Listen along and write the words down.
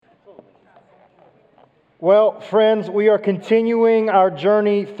Well, friends, we are continuing our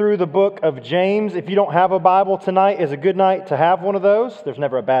journey through the book of James. If you don't have a Bible, tonight is a good night to have one of those. There's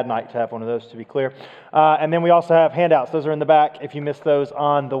never a bad night to have one of those, to be clear. And then we also have handouts. Those are in the back if you missed those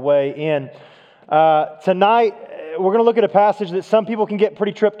on the way in. Tonight, we're going to look at a passage that some people can get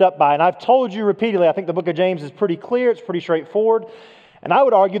pretty tripped up by. And I've told you repeatedly, I think the book of James is pretty clear. It's pretty straightforward. And I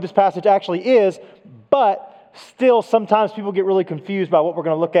would argue this passage actually is, but still, sometimes people get really confused by what we're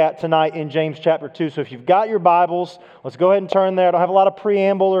going to look at tonight in James chapter 2. So if you've got your Bibles, let's go ahead and turn there. I don't have a lot of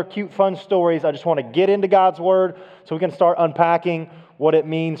preamble or cute, fun stories. I just want to get into God's Word so we can start unpacking what it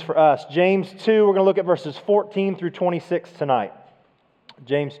means for us. James 2, we're going to look at verses 14 through 26 tonight.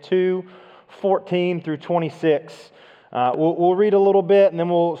 James 2, 14 through 26. We'll read a little bit and then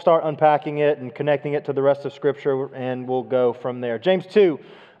we'll start unpacking it and connecting it to the rest of Scripture, and we'll go from there. James 2,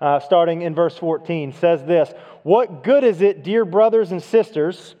 starting in verse 14, says this: "What good is it, dear brothers and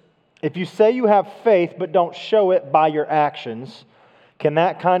sisters, if you say you have faith but don't show it by your actions? Can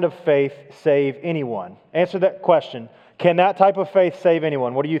that kind of faith save anyone?" Answer that question. Can that type of faith save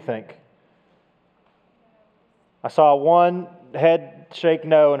anyone? What do you think? I saw one head shake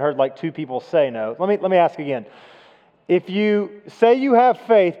no and heard like two people say no. Let me ask again. If you say you have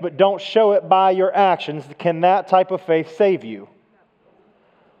faith but don't show it by your actions, can that type of faith save you?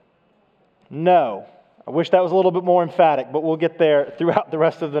 No. I wish that was a little bit more emphatic, but we'll get there throughout the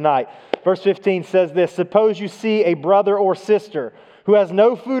rest of the night. Verse 15 says this: "Suppose you see a brother or sister who has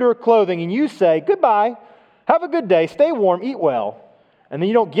no food or clothing, and you say, 'Goodbye, have a good day, stay warm, eat well,' and then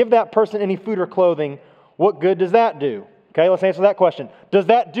you don't give that person any food or clothing. What good does that do?" Okay, let's answer that question. Does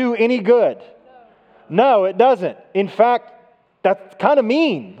that do any good? No, it doesn't. In fact, that's kind of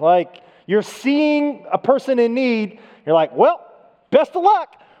mean. Like, you're seeing a person in need, you're like, "Well, best of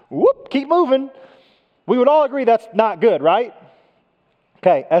luck. Whoop, keep moving." We would all agree that's not good, right?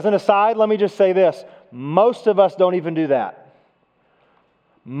 Okay, as an aside, let me just say this. Most of us don't even do that.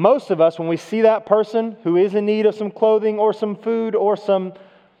 Most of us, when we see that person who is in need of some clothing or some food or some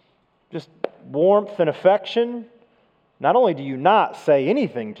just warmth and affection, not only do you not say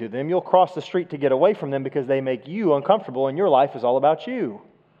anything to them, you'll cross the street to get away from them because they make you uncomfortable and your life is all about you.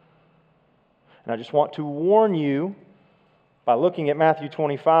 And I just want to warn you, by looking at Matthew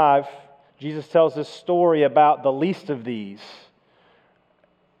 25, Jesus tells this story about the least of these.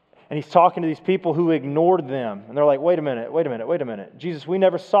 And he's talking to these people who ignored them. And they're like, wait a minute. Jesus, we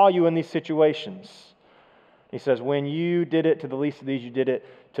never saw you in these situations. He says, when you did it to the least of these, you did it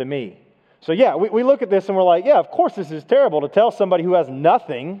to me. So yeah, we look at this and we're like, yeah, of course this is terrible to tell somebody who has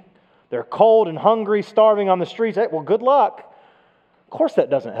nothing. They're cold and hungry, starving on the streets. Hey, well, good luck. Of course that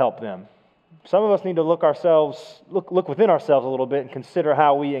doesn't help them. Some of us need to look within ourselves a little bit and consider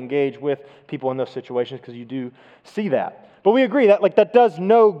how we engage with people in those situations, because you do see that. But we agree that that does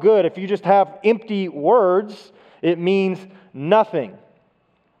no good. If you just have empty words, it means nothing.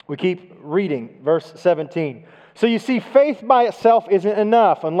 We keep reading, verse 17. "So you see, faith by itself isn't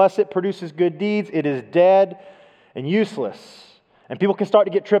enough. Unless it produces good deeds, it is dead and useless." And people can start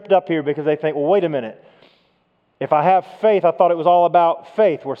to get tripped up here because they think, well, wait a minute. If I have faith, I thought it was all about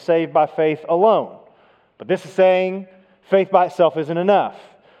faith. We're saved by faith alone. But this is saying faith by itself isn't enough.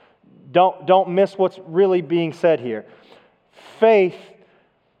 Don't miss what's really being said here. Faith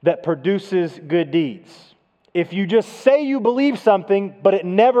that produces good deeds. If you just say you believe something, but it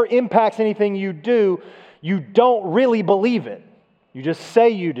never impacts anything you do, you don't really believe it. You just say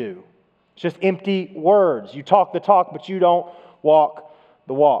you do. It's just empty words. You talk the talk, but you don't walk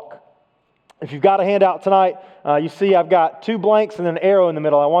the walk. If you've got a handout tonight, you see I've got two blanks and an arrow in the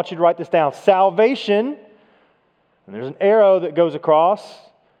middle. I want you to write this down. Salvation, and there's an arrow that goes across.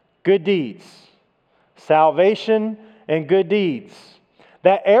 Good deeds. Salvation and good deeds.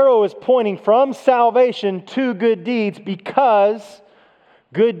 That arrow is pointing from salvation to good deeds because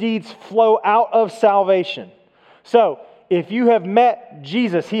good deeds flow out of salvation. So, if you have met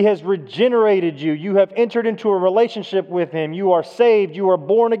Jesus, He has regenerated you. You have entered into a relationship with Him. You are saved. You are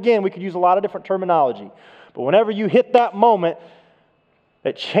born again. We could use a lot of different terminology. But whenever you hit that moment,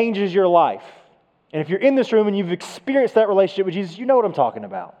 it changes your life. And if you're in this room and you've experienced that relationship with Jesus, you know what I'm talking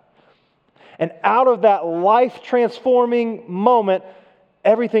about. And out of that life-transforming moment,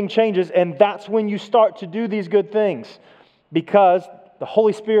 everything changes. And that's when you start to do these good things, because the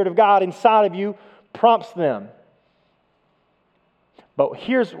Holy Spirit of God inside of you prompts them. But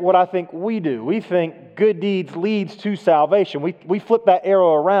here's what I think we do. We think good deeds leads to salvation. We flip that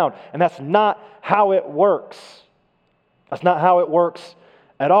arrow around, and that's not how it works. That's not how it works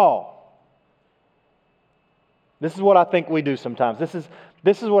at all. This is what I think we do sometimes. This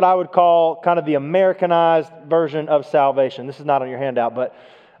is what I would call kind of the Americanized version of salvation. This is not on your handout, but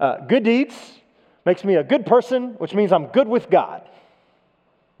good deeds Makes me a good person, which means I'm good with God.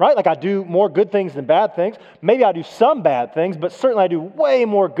 Right? Like I do more good things than bad things. Maybe I do some bad things, but certainly I do way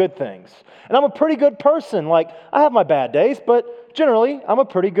more good things. And I'm a pretty good person. Like I have my bad days, but generally I'm a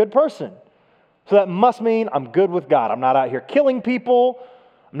pretty good person. So that must mean I'm good with God. I'm not out here killing people.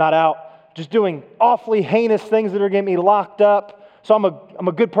 I'm not out just doing awfully heinous things that are getting me locked up. So I'm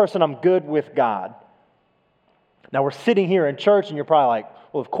a good person. I'm good with God. Now we're sitting here in church and you're probably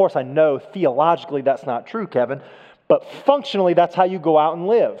like, well, of course I know theologically that's not true, Kevin. But functionally, that's how you go out and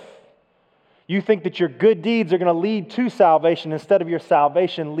live. You think that your good deeds are going to lead to salvation instead of your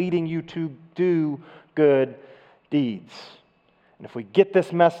salvation leading you to do good deeds. And if we get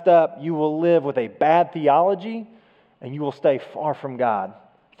this messed up, you will live with a bad theology and you will stay far from God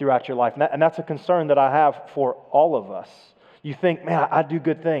throughout your life. And that's a concern that I have for all of us. You think, man, I do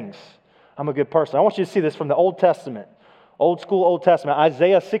good things. I'm a good person. I want you to see this from the Old Testament. Old school Old Testament,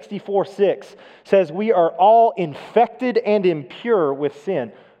 Isaiah 64:6 says, we are all infected and impure with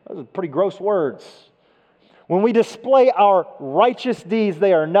sin. Those are pretty gross words. When we display our righteous deeds,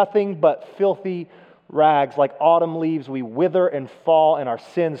 they are nothing but filthy rags. Like autumn leaves, we wither and fall, and our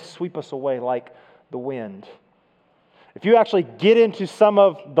sins sweep us away like the wind. If you actually get into some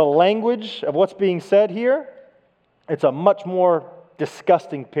of the language of what's being said here, it's a much more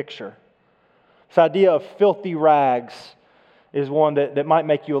disgusting picture. This idea of filthy rags is one that might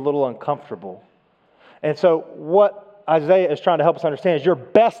make you a little uncomfortable. And so what Isaiah is trying to help us understand is your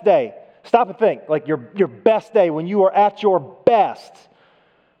best day. Stop and think. Like your best day, when you are at your best,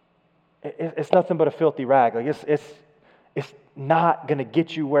 it's nothing but a filthy rag. Like it's not going to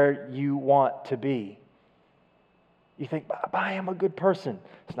get you where you want to be. You think, but I am a good person.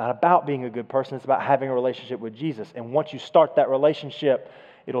 It's not about being a good person. It's about having a relationship with Jesus. And once you start that relationship,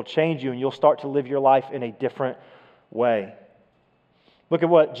 it'll change you and you'll start to live your life in a different way. Look at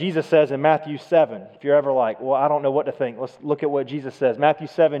what Jesus says in Matthew 7. If you're ever like, well, I don't know what to think, let's look at what Jesus says. Matthew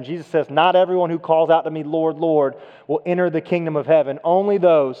 7, Jesus says, not everyone who calls out to me, Lord, Lord, will enter the kingdom of heaven. Only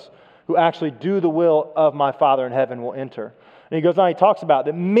those who actually do the will of my Father in heaven will enter. And he goes on, he talks about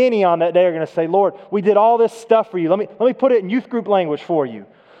that many on that day are going to say, Lord, we did all this stuff for you. Let me put it in youth group language for you.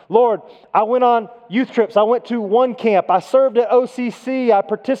 Lord, I went on youth trips. I went to one camp. I served at OCC. I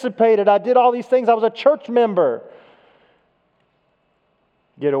participated. I did all these things. I was a church member.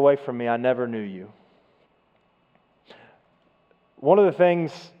 Get away from me. I never knew you. One of the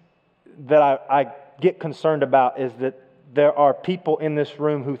things that I get concerned about is that there are people in this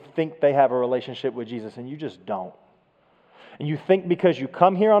room who think they have a relationship with Jesus, and you just don't. And you think because you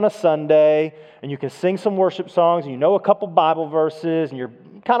come here on a Sunday and you can sing some worship songs and you know a couple Bible verses and you're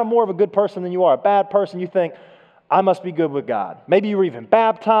kind of more of a good person than you are a bad person, you think, I must be good with God. Maybe you were even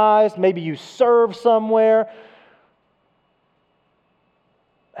baptized. Maybe you serve somewhere.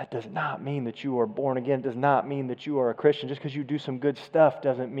 That does not mean that you are born again. It does not mean that you are a Christian. Just because you do some good stuff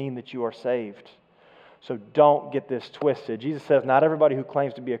doesn't mean that you are saved. So don't get this twisted. Jesus says not everybody who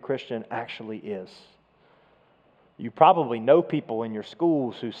claims to be a Christian actually is. You probably know people in your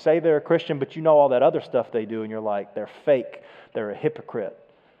schools who say they're a Christian, but you know all that other stuff they do, and you're like, they're fake, they're a hypocrite.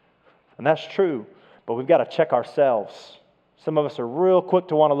 And that's true, but we've got to check ourselves. Some of us are real quick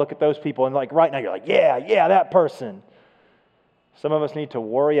to want to look at those people, and like right now you're like, yeah, that person. Some of us need to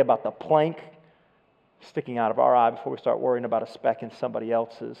worry about the plank sticking out of our eye before we start worrying about a speck in somebody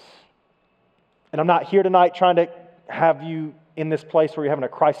else's. And I'm not here tonight trying to have you in this place where you're having a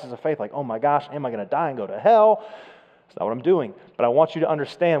crisis of faith, like, oh my gosh, am I going to die and go to hell? That's not what I'm doing. But I want you to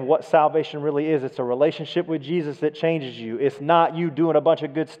understand what salvation really is. It's a relationship with Jesus that changes you. It's not you doing a bunch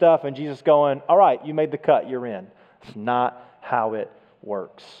of good stuff and Jesus going, all right, you made the cut, you're in. It's not how it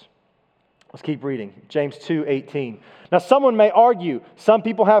works. Let's keep reading. James 2:18. Now someone may argue, some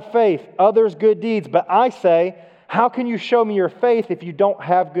people have faith, others good deeds. But I say, how can you show me your faith if you don't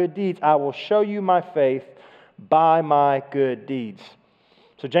have good deeds? I will show you my faith by my good deeds.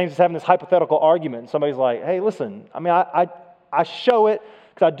 So James is having this hypothetical argument. And somebody's like, hey, listen, I mean, I show it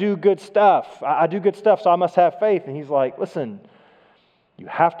because I do good stuff. I do good stuff, so I must have faith. And he's like, listen, you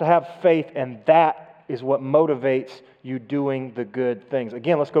have to have faith, and that is what motivates you doing the good things.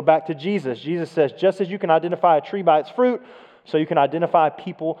 Again, let's go back to Jesus. Jesus says, just as you can identify a tree by its fruit, so you can identify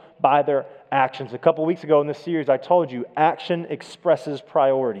people by their actions. A couple weeks ago in this series, I told you, action expresses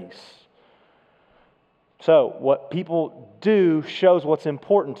priorities. So what people do shows what's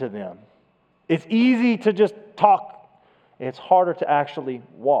important to them. It's easy to just talk. It's harder to actually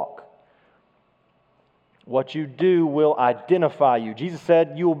walk. What you do will identify you. Jesus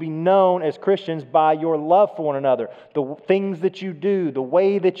said you will be known as Christians by your love for one another, the things that you do, the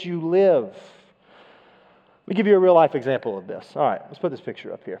way that you live. Let me give you a real life example of this. All right, let's put this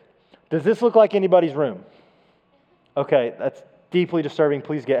picture up here. Does this look like anybody's room? Okay, that's deeply disturbing.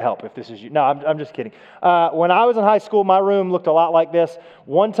 Please get help if this is you. No, I'm just kidding. When I was in high school, my room looked a lot like this.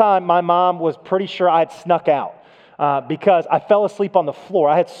 One time, my mom was pretty sure I had snuck out because I fell asleep on the floor.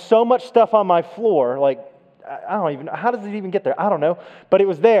 I had so much stuff on my floor, like, I don't even know. How does it even get there? I don't know. But it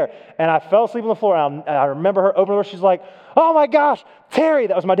was there. And I fell asleep on the floor. And I remember her opening the door. She's like, oh my gosh, Terry,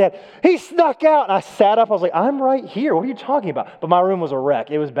 that was my dad. He snuck out. And I sat up. I was like, I'm right here. What are you talking about? But my room was a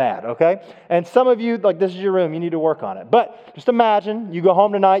wreck. It was bad, okay? And some of you, like, this is your room. You need to work on it. But just imagine you go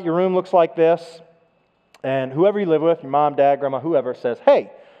home tonight. Your room looks like this. And whoever you live with, your mom, dad, grandma, whoever, says,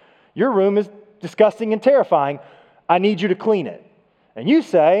 hey, your room is disgusting and terrifying. I need you to clean it. And you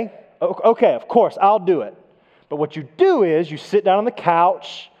say, okay, of course, I'll do it. But what you do is you sit down on the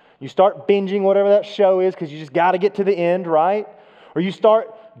couch, you start binging whatever that show is because you just got to get to the end, right? Or you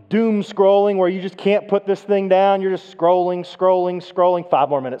start doom scrolling where you just can't put this thing down. You're just scrolling, 5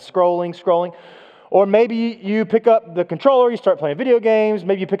 more minutes, scrolling. Or maybe you pick up the controller, you start playing video games.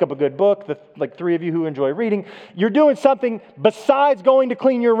 Maybe you pick up a good book, like 3 of you who enjoy reading. You're doing something besides going to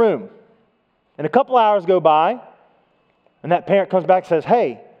clean your room. And a couple hours go by, and that parent comes back and says,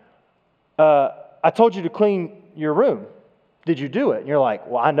 hey, I told you to clean your room. Did you do it? And you're like,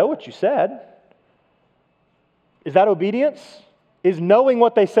 well, I know what you said. Is that obedience? Is knowing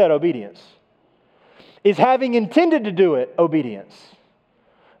what they said obedience? Is having intended to do it obedience?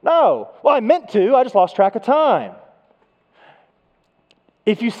 No. Well, I meant to. I just lost track of time.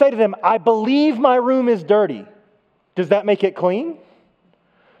 If you say to them, I believe my room is dirty, does that make it clean?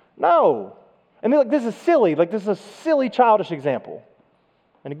 No. And they're like, this is silly. Like, this is a silly, childish example.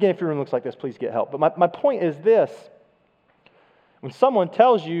 And again, if your room looks like this, please get help. But my point is this. When someone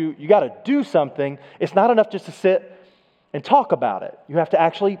tells you you got to do something, it's not enough just to sit and talk about it. You have to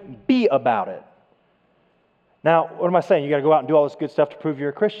actually be about it. Now, what am I saying? You got to go out and do all this good stuff to prove you're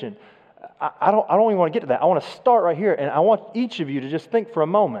a Christian. I don't even want to get to that. I want to start right here, and I want each of you to just think for a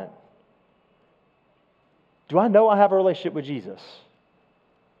moment. Do I know I have a relationship with Jesus?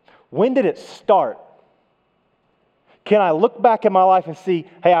 When did it start? Can I look back at my life and see,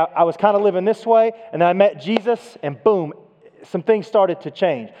 hey, I was kind of living this way, and then I met Jesus, and boom, some things started to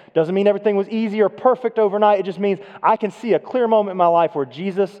change. Doesn't mean everything was easy or perfect overnight. It just means I can see a clear moment in my life where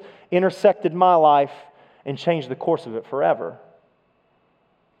Jesus intersected my life and changed the course of it forever.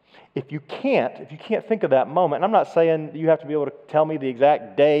 If you can't think of that moment, and I'm not saying you have to be able to tell me the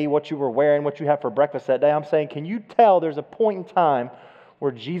exact day, what you were wearing, what you had for breakfast that day. I'm saying, can you tell there's a point in time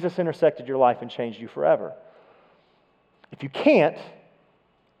where Jesus intersected your life and changed you forever? If you can't,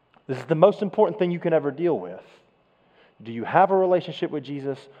 this is the most important thing you can ever deal with. Do you have a relationship with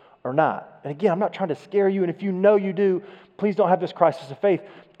Jesus or not? And again, I'm not trying to scare you, and if you know you do, please don't have this crisis of faith.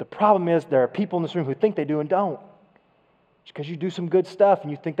 The problem is there are people in this room who think they do and don't. It's because you do some good stuff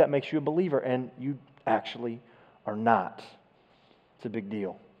and you think that makes you a believer, and you actually are not. It's a big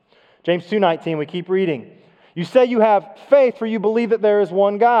deal. James 2:19, we keep reading. You say you have faith, for you believe that there is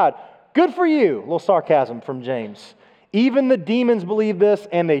one God. Good for you. A little sarcasm from James. Even the demons believe this,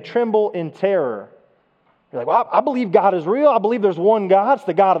 and they tremble in terror. You're like, well, I believe God is real. I believe there's one God. It's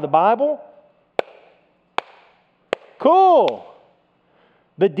the God of the Bible. Cool.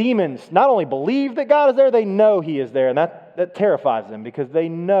 The demons not only believe that God is there, they know He is there. And that terrifies them because they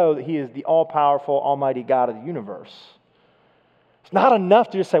know that He is the all-powerful, almighty God of the universe. It's not enough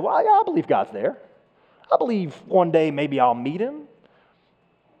to just say, well, yeah, I believe God's there. I believe one day maybe I'll meet Him.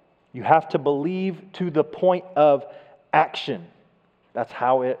 You have to believe to the point of action. That's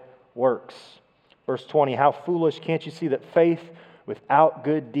how it works. Verse 20, how foolish, can't you see that faith without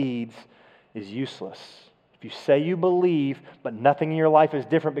good deeds is useless? If you say you believe, but nothing in your life is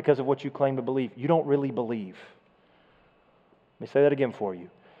different because of what you claim to believe, you don't really believe. Let me say that again for you.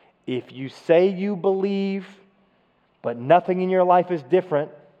 If you say you believe, but nothing in your life is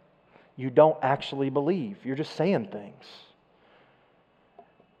different, you don't actually believe. You're just saying things.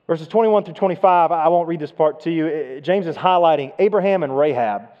 Verses 21 through 25, I won't read this part to you. James is highlighting Abraham and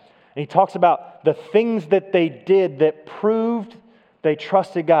Rahab. And he talks about the things that they did that proved they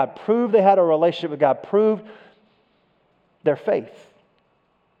trusted God, proved they had a relationship with God, proved their faith.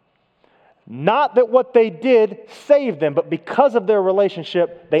 Not that what they did saved them, but because of their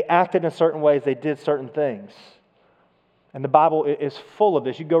relationship, they acted in certain ways, they did certain things. And the Bible is full of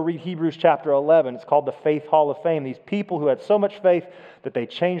this. You go read Hebrews chapter 11. It's called the Faith Hall of Fame. These people who had so much faith that they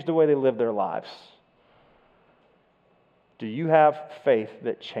changed the way they lived their lives. Do you have faith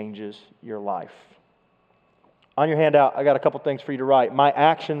that changes your life? On your handout, I got a couple things for you to write. My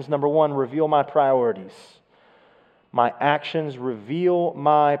actions, number one, reveal my priorities. My actions reveal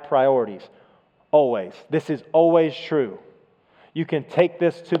my priorities. Always. This is always true. You can take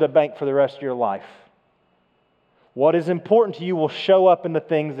this to the bank for the rest of your life. What is important to you will show up in the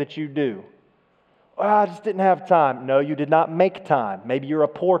things that you do. Well, I just didn't have time. No, you did not make time. Maybe you're a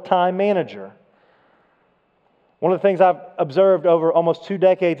poor time manager. One of the things I've observed over almost 2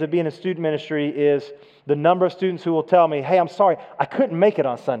 decades of being in student ministry is the number of students who will tell me, hey, I'm sorry, I couldn't make it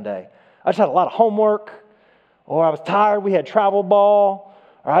on Sunday. I just had a lot of homework, or I was tired, we had travel ball,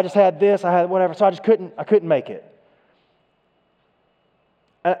 or I just had this, I had whatever, so I couldn't make it.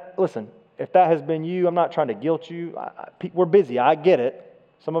 Listen, if that has been you, I'm not trying to guilt you. We're busy, I get it.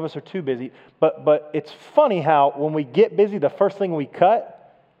 Some of us are too busy. But it's funny how when we get busy, the first thing we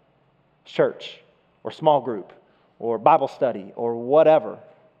cut is church or small group or Bible study or whatever,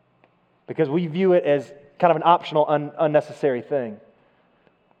 because we view it as kind of an optional, unnecessary thing.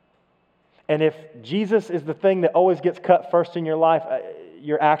 And if Jesus is the thing that always gets cut first in your life,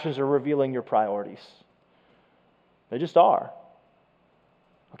 your actions are revealing your priorities. They just are.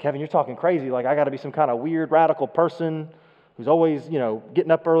 Well, Kevin, you're talking crazy. Like, I got to be some kind of weird, radical person who's always,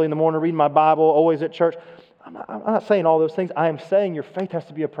 getting up early in the morning, reading my Bible, always at church. I'm not saying all those things. I am saying your faith has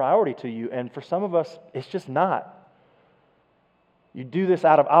to be a priority to you. And for some of us, it's just not. You do this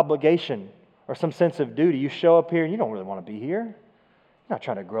out of obligation or some sense of duty. You show up here and you don't really want to be here. You're not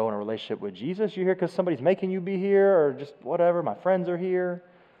trying to grow in a relationship with Jesus. You're here because somebody's making you be here or just whatever. My friends are here.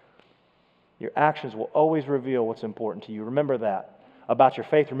 Your actions will always reveal what's important to you. Remember that about your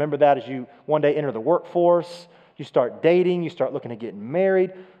faith. Remember that as you one day enter the workforce, you start dating, you start looking at getting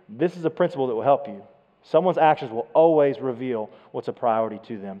married. This is a principle that will help you. Someone's actions will always reveal what's a priority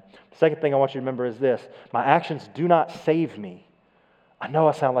to them. The second thing I want you to remember is this: my actions do not save me. I know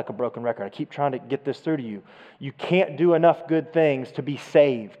I sound like a broken record. I keep trying to get this through to you. You can't do enough good things to be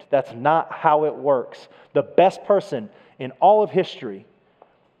saved. That's not how it works. The best person in all of history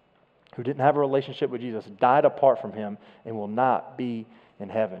who didn't have a relationship with Jesus died apart from him and will not be in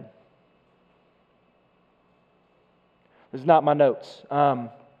heaven. This is not my notes.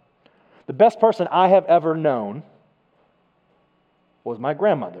 The best person I have ever known was my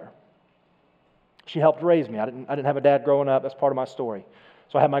grandmother. She helped raise me. I didn't have a dad growing up. That's part of my story.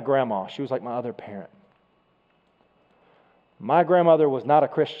 So I had my grandma. She was like my other parent. My grandmother was not a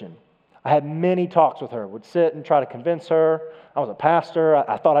Christian. I had many talks with her. Would sit and try to convince her. I was a pastor.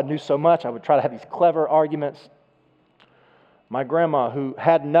 I thought I knew so much. I would try to have these clever arguments. My grandma, who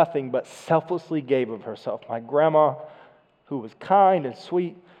had nothing but selflessly gave of herself. My grandma, who was kind and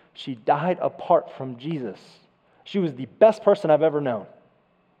sweet, she died apart from Jesus. She was the best person I've ever known.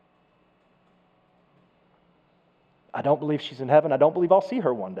 I don't believe she's in heaven. I don't believe I'll see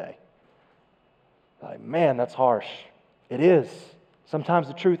her one day. Like, man, that's harsh. It is. Sometimes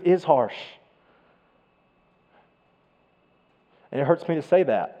the truth is harsh. And it hurts me to say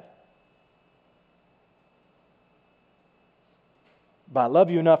that. But I love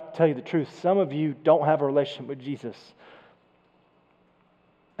you enough to tell you the truth. Some of you don't have a relationship with Jesus.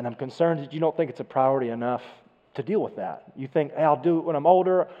 And I'm concerned that you don't think it's a priority enough to deal with that. You think, hey, I'll do it when I'm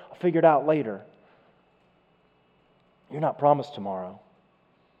older. I'll figure it out later. You're not promised tomorrow.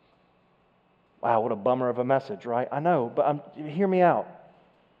 Wow, what a bummer of a message, right? I know, but hear me out.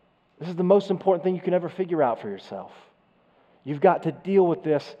 This is the most important thing you can ever figure out for yourself. You've got to deal with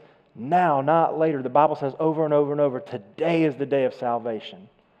this now, not later. The Bible says over and over and over, today is the day of salvation.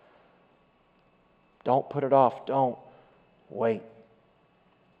 Don't put it off. Don't wait.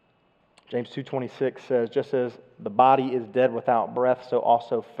 James 2:26 says, just as the body is dead without breath, so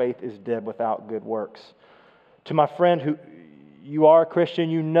also faith is dead without good works. To my friend who you are a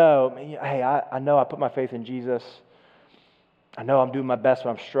Christian, you know, hey, I know I put my faith in Jesus. I know I'm doing my best, but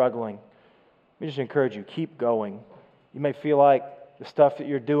I'm struggling. Let me just encourage you, keep going. You may feel like the stuff that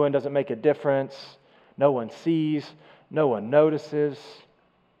you're doing doesn't make a difference. No one sees. No one notices.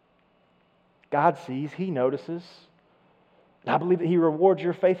 God sees. He notices. And I believe that He rewards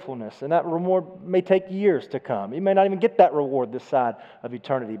your faithfulness, and that reward may take years to come. You may not even get that reward this side of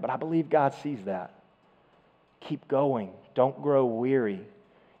eternity, but I believe God sees that. Keep going. Don't grow weary.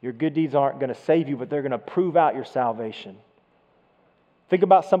 Your good deeds aren't going to save you, but they're going to prove out your salvation. Think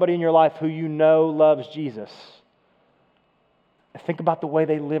about somebody in your life who you know loves Jesus. And think about the way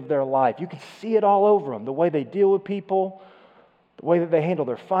they live their life. You can see it all over them. The way they deal with people, the way that they handle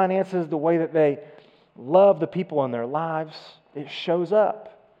their finances, the way that they love the people in their lives. It shows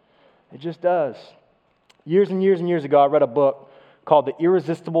up. It just does. Years and years and years ago, I read a book called The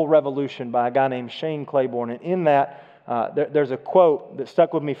Irresistible Revolution by a guy named Shane Claiborne. And in that, there's a quote that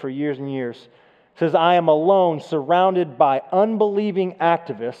stuck with me for years and years. It says, I am alone, surrounded by unbelieving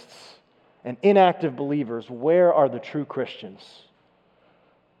activists and inactive believers. Where are the true Christians?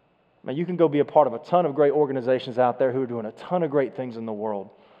 Man, you can go be a part of a ton of great organizations out there who are doing a ton of great things in the world.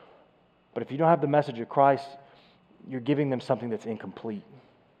 But if you don't have the message of Christ, you're giving them something that's incomplete.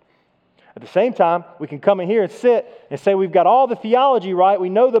 At the same time, we can come in here and sit and say we've got all the theology right, we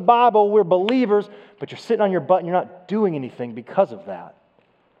know the Bible, we're believers, but you're sitting on your butt and you're not doing anything because of that.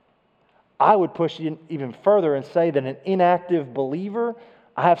 I would push you even further and say that an inactive believer,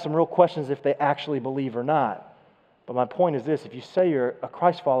 I have some real questions if they actually believe or not. But my point is this, if you say you're a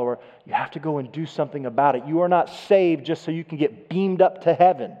Christ follower, you have to go and do something about it. You are not saved just so you can get beamed up to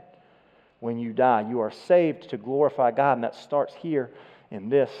heaven when you die. You are saved to glorify God, and that starts here in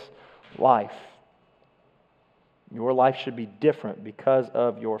this life. Your life should be different because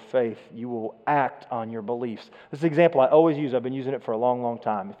of your faith. You will act on your beliefs. This is an example I always use. I've been using it for a long, long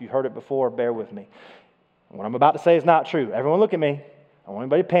time. If you've heard it before, bear with me. What I'm about to say is not true. Everyone look at me. I don't want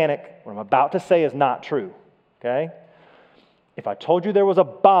anybody to panic. What I'm about to say is not true. Okay? If I told you there was a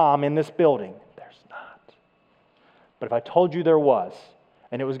bomb in this building, there's not. But if I told you there was,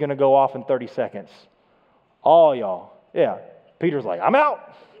 and it was going to go off in 30 seconds, all y'all, Peter's like, I'm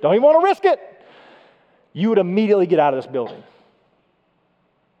out. Don't even want to risk it. You would immediately get out of this building.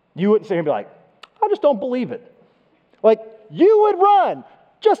 You wouldn't sit here and be like, I just don't believe it. Like, you would run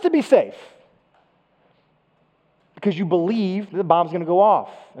just to be safe. Because you believe the bomb's going to go off.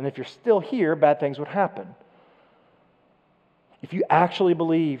 And if you're still here, bad things would happen. If you actually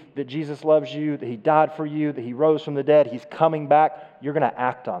believe that Jesus loves you, that He died for you, that He rose from the dead, He's coming back, you're going to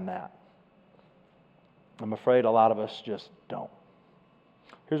act on that. I'm afraid a lot of us just don't.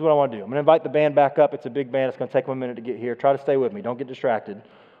 Here's what I want to do. I'm going to invite the band back up. It's a big band. It's going to take them a minute to get here. Try to stay with me. Don't get distracted.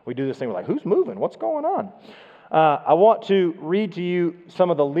 We do this thing. We're like, who's moving? What's going on? I want to read to you some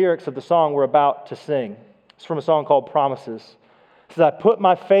of the lyrics of the song we're about to sing. It's from a song called Promises. It says, I put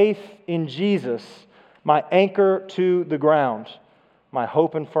my faith in Jesus, my anchor to the ground, my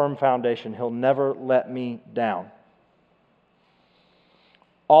hope and firm foundation. He'll never let me down.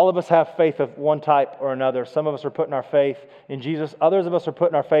 All of us have faith of one type or another. Some of us are putting our faith in Jesus. Others of us are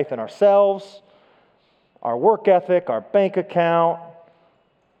putting our faith in ourselves, our work ethic, our bank account,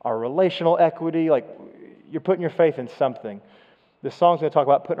 our relational equity. Like, you're putting your faith in something. This song's going to talk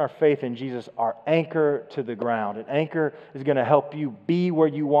about putting our faith in Jesus, our anchor to the ground. An anchor is going to help you be where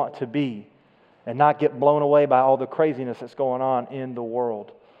you want to be and not get blown away by all the craziness that's going on in the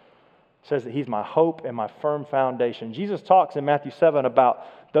world. It says that He's my hope and my firm foundation. Jesus talks in Matthew 7 about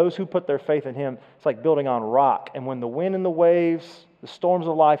those who put their faith in Him. It's like building on rock. And when the wind and the waves, the storms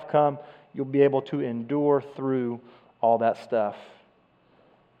of life come, you'll be able to endure through all that stuff.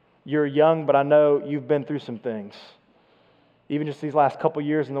 You're young, but I know you've been through some things. Even just these last couple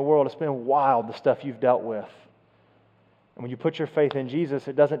years in the world, it's been wild, the stuff you've dealt with. And when you put your faith in Jesus,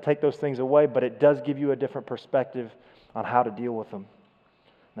 it doesn't take those things away, but it does give you a different perspective on how to deal with them.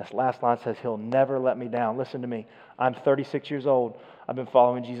 And this last line says, He'll never let me down. Listen to me. I'm 36 years old. I've been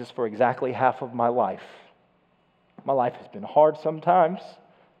following Jesus for exactly half of my life. My life has been hard sometimes,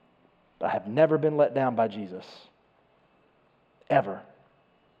 but I have never been let down by Jesus. Ever.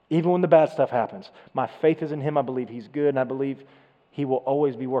 Even when the bad stuff happens. My faith is in Him. I believe He's good, and I believe He will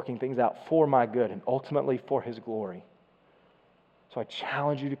always be working things out for my good and ultimately for His glory. So I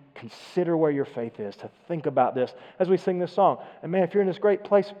challenge you to consider where your faith is, to think about this as we sing this song. And man, if you're in this great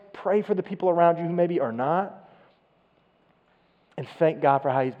place, pray for the people around you who maybe are not. And thank God for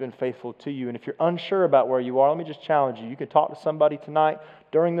how He's been faithful to you. And if you're unsure about where you are, let me just challenge you. You can talk to somebody tonight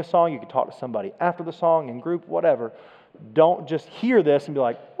during the song. You can talk to somebody after the song, in group, whatever. Don't just hear this and be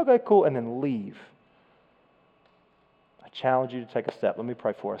like, okay, cool, and then leave. I challenge you to take a step. Let me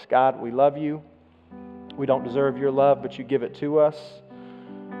pray for us. God, we love you. We don't deserve your love, but you give it to us.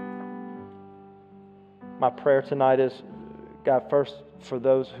 My prayer tonight is, God, first, for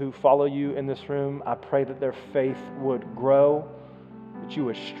those who follow you in this room, I pray that their faith would grow, that you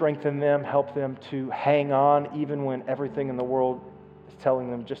would strengthen them, help them to hang on even when everything in the world is telling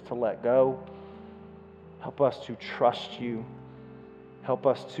them just to let go. Help us to trust you. Help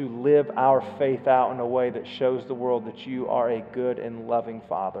us to live our faith out in a way that shows the world that you are a good and loving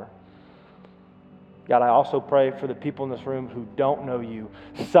Father. God, I also pray for the people in this room who don't know you,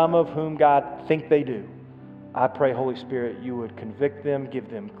 some of whom, God, think they do. I pray, Holy Spirit, you would convict them, give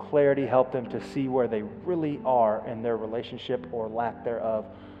them clarity, help them to see where they really are in their relationship or lack thereof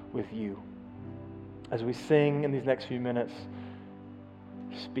with you. As we sing in these next few minutes,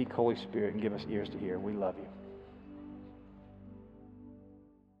 speak, Holy Spirit, and give us ears to hear. We love you.